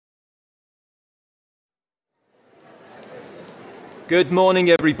Good morning,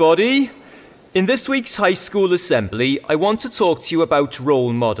 everybody. In this week's high school assembly, I want to talk to you about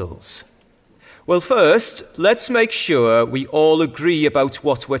role models. Well, first, let's make sure we all agree about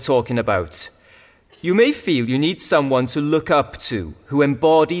what we're talking about. You may feel you need someone to look up to, who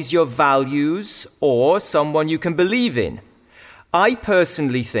embodies your values, or someone you can believe in. I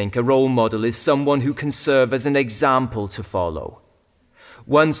personally think a role model is someone who can serve as an example to follow.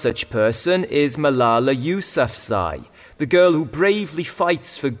 One such person is Malala Yousafzai, the girl who bravely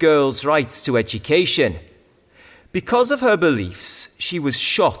fights for girls' rights to education. Because of her beliefs, she was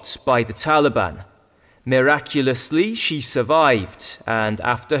shot by the Taliban. Miraculously, she survived, and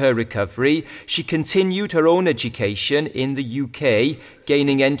after her recovery, she continued her own education in the UK,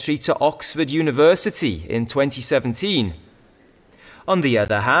 gaining entry to Oxford University in 2017. On the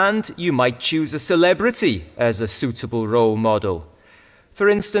other hand, you might choose a celebrity as a suitable role model. For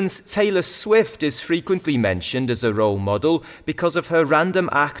instance, Taylor Swift is frequently mentioned as a role model because of her random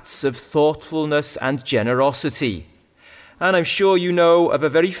acts of thoughtfulness and generosity. And I'm sure you know of a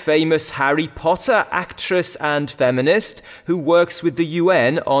very famous Harry Potter actress and feminist who works with the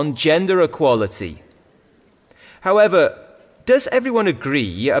UN on gender equality. However, does everyone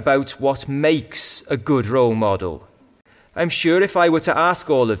agree about what makes a good role model? I'm sure if I were to ask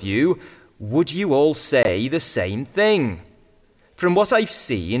all of you, would you all say the same thing? From what I've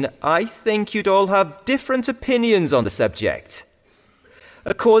seen, I think you'd all have different opinions on the subject.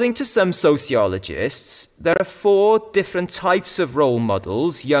 According to some sociologists, there are 4 different types of role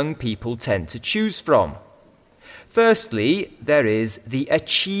models young people tend to choose from. Firstly, there is the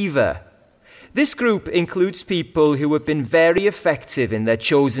achiever. This group includes people who have been very effective in their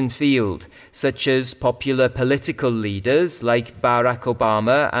chosen field, such as popular political leaders like Barack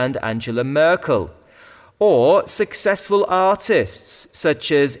Obama and Angela Merkel, or successful artists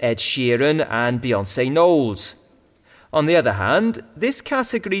such as Ed Sheeran and Beyoncé Knowles. On the other hand, this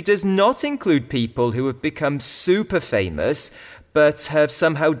category does not include people who have become super famous but have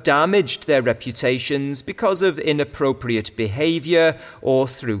somehow damaged their reputations because of inappropriate behavior or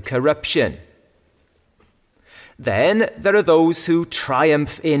through corruption. Then there are those who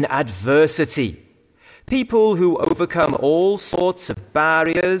triumph in adversity. People who overcome all sorts of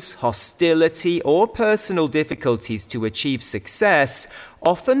barriers, hostility, or personal difficulties to achieve success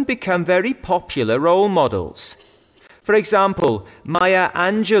often become very popular role models. For example, Maya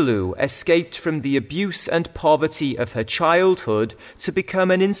Angelou escaped from the abuse and poverty of her childhood to become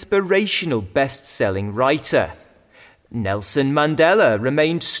an inspirational best-selling writer. Nelson Mandela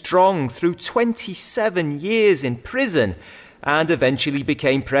remained strong through 27 years in prison and eventually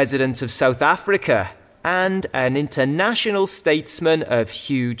became president of South Africa, and an international statesman of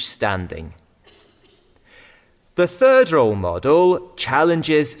huge standing. The third role model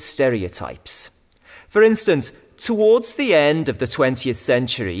challenges stereotypes. For instance, towards the end of the 20th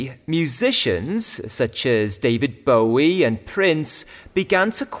century, musicians such as David Bowie and Prince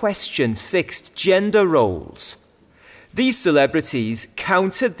began to question fixed gender roles. These celebrities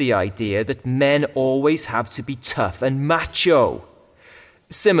countered the idea that men always have to be tough and macho.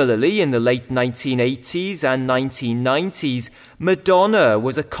 Similarly, in the late 1980s and 1990s, Madonna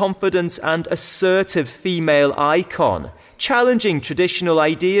was a confident and assertive female icon, challenging traditional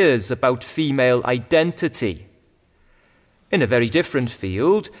ideas about female identity. In a very different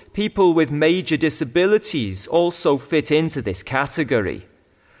field, people with major disabilities also fit into this category.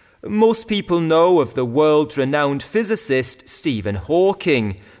 Most people know of the world-renowned physicist Stephen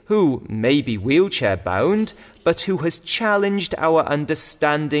Hawking, who may be wheelchair-bound, but who has challenged our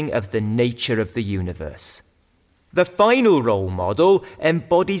understanding of the nature of the universe. The final role model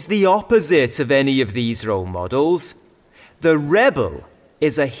embodies the opposite of any of these role models. The rebel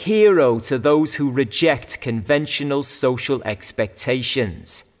is a hero to those who reject conventional social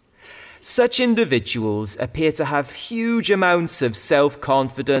expectations. Such individuals appear to have huge amounts of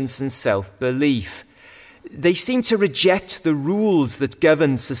self-confidence and self-belief. They seem to reject the rules that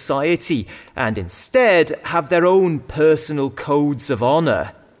govern society and instead have their own personal codes of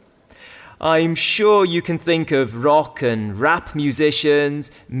honor. I'm sure you can think of rock and rap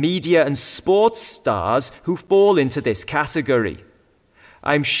musicians, media and sports stars who fall into this category.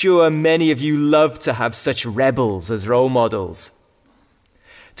 I'm sure many of you love to have such rebels as role models.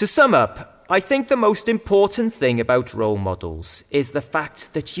 To sum up, I think the most important thing about role models is the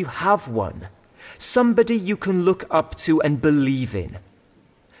fact that you have one. Somebody you can look up to and believe in.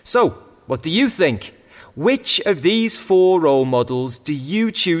 So, what do you think? Which of these 4 role models do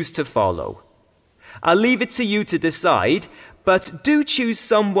you choose to follow? I'll leave it to you to decide, but do choose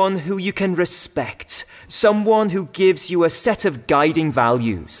someone who you can respect, someone who gives you a set of guiding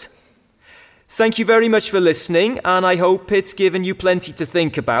values. Thank you very much for listening, and I hope it's given you plenty to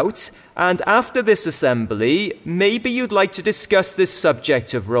think about. And after this assembly, maybe you'd like to discuss this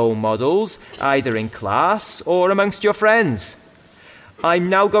subject of role models, either in class or amongst your friends. I'm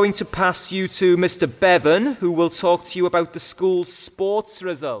now going to pass you to Mr. Bevan, who will talk to you about the school's sports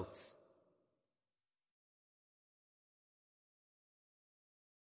results.